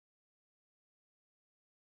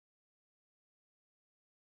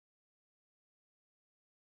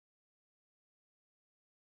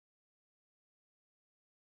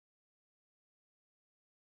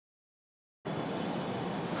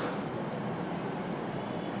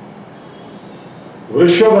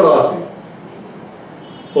Vrishabha Rasi,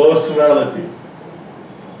 personality.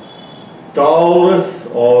 Taurus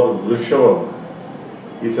or Vrishabha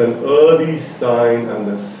is an early sign and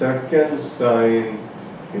the second sign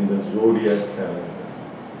in the zodiac calendar.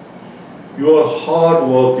 You are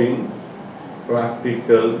hardworking,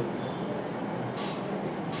 practical,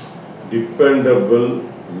 dependable,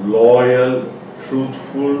 loyal,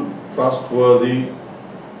 truthful, trustworthy,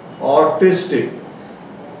 artistic,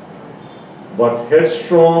 but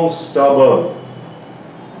headstrong, stubborn,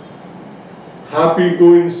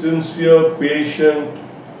 happy-going, sincere, patient,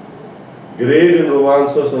 great in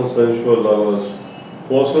romancers and sensual lovers,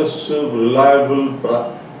 possessive, reliable,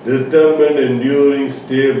 determined, enduring,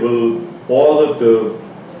 stable, positive,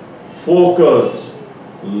 focused,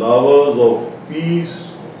 lovers of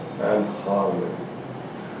peace and harmony.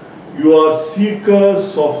 You are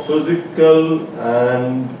seekers of physical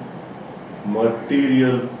and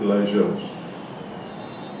material pleasures.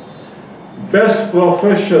 Best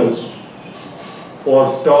professions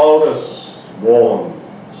for Taurus born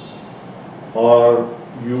are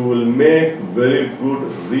you will make very good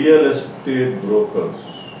real estate brokers,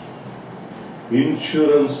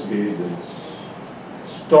 insurance agents,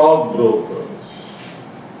 stock brokers,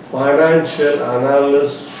 financial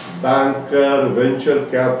analysts, banker, venture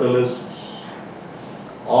capitalists,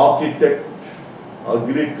 architect,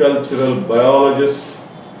 agricultural biologist,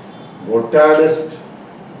 botanist,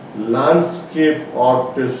 landscape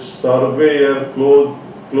artist, surveyor,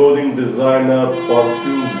 clothing designer,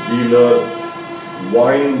 perfume dealer,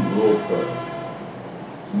 wine broker,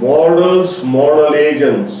 models, model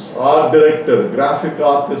agents, art director, graphic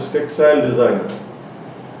artist, textile designer.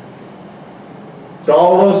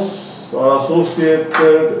 Taurus are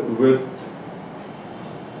associated with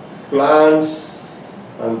plants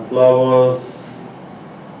and flowers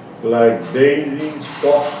like daisies,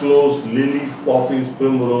 foxgloves, lilies, poppies,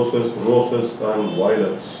 primroses, roses and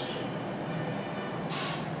violets.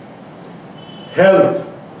 Health.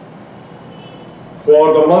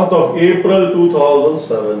 For the month of April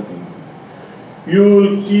 2017, you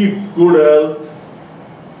will keep good health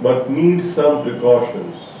but need some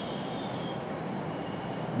precautions.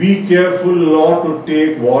 Be careful not to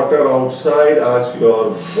take water outside as you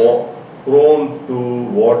are prone to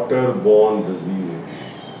waterborne diseases.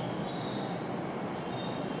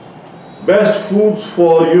 Best foods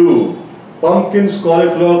for you: pumpkins,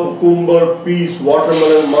 cauliflower, cucumber, peas,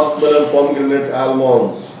 watermelon, muskmelon, pomegranate,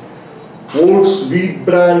 almonds, oats, wheat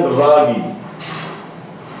bran, ragi.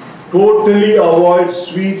 Totally avoid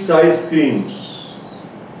sweets, ice creams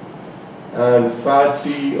and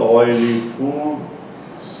fatty, oily food.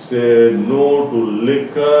 Say no to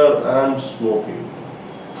liquor and smoking.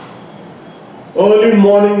 Early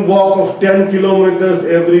morning walk of 10 kilometers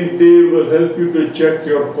every day will help you to check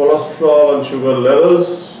your cholesterol and sugar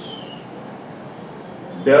levels.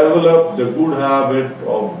 Develop the good habit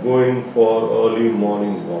of going for early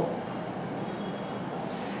morning walk.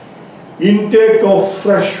 Intake of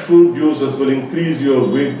fresh fruit juices will increase your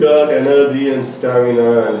vigor, energy and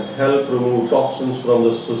stamina and help remove toxins from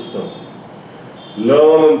the system.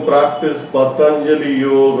 Learn and practice Patanjali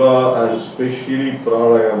Yoga and especially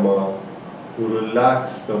Pranayama to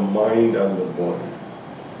relax the mind and the body.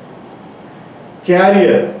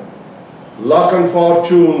 Career. Luck and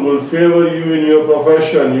fortune will favor you in your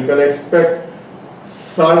profession. You can expect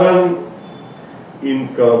sudden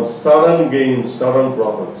income, sudden gains, sudden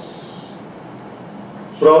profits.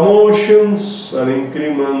 Promotions and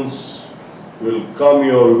increments will come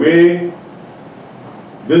your way.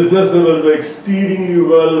 Businessmen will do exceedingly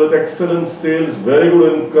well with excellent sales, very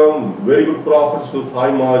good income, very good profits with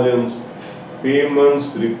high margins.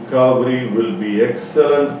 Payments recovery will be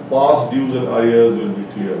excellent. Past dues and arrears will be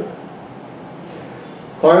cleared.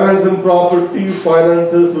 Finance and property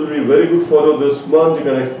finances will be very good for you this month. You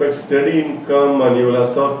can expect steady income and you will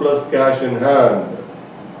have surplus cash in hand.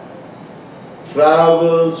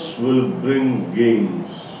 Travels will bring gains.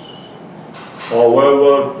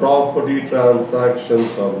 However, property transactions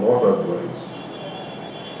are not advised.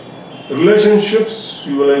 Relationships,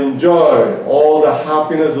 you will enjoy all the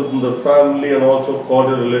happiness within the family and also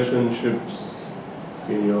cordial relationships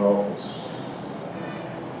in your office.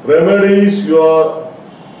 Remedies, you are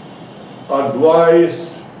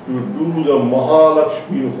advised to do the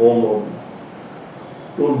Mahalakshmi Homa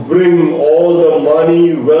to bring all the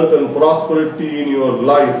money, wealth and prosperity in your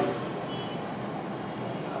life.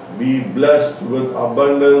 Be blessed with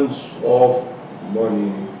abundance of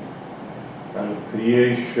money and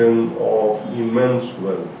creation of immense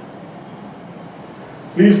wealth.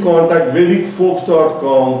 Please contact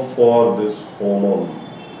Vedicfolks.com for this Homam.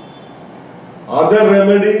 Other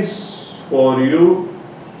remedies for you.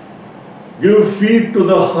 Give feed to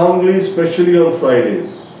the hungry, especially on Fridays.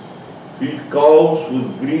 Feed cows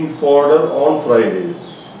with green fodder on Fridays.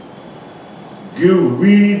 Give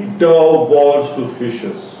wheat dough balls to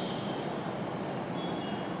fishes.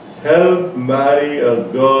 Help marry a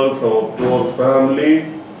girl from a poor family.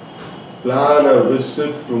 Plan a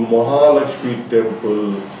visit to Mahalakshmi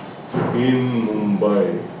temple in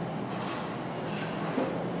Mumbai.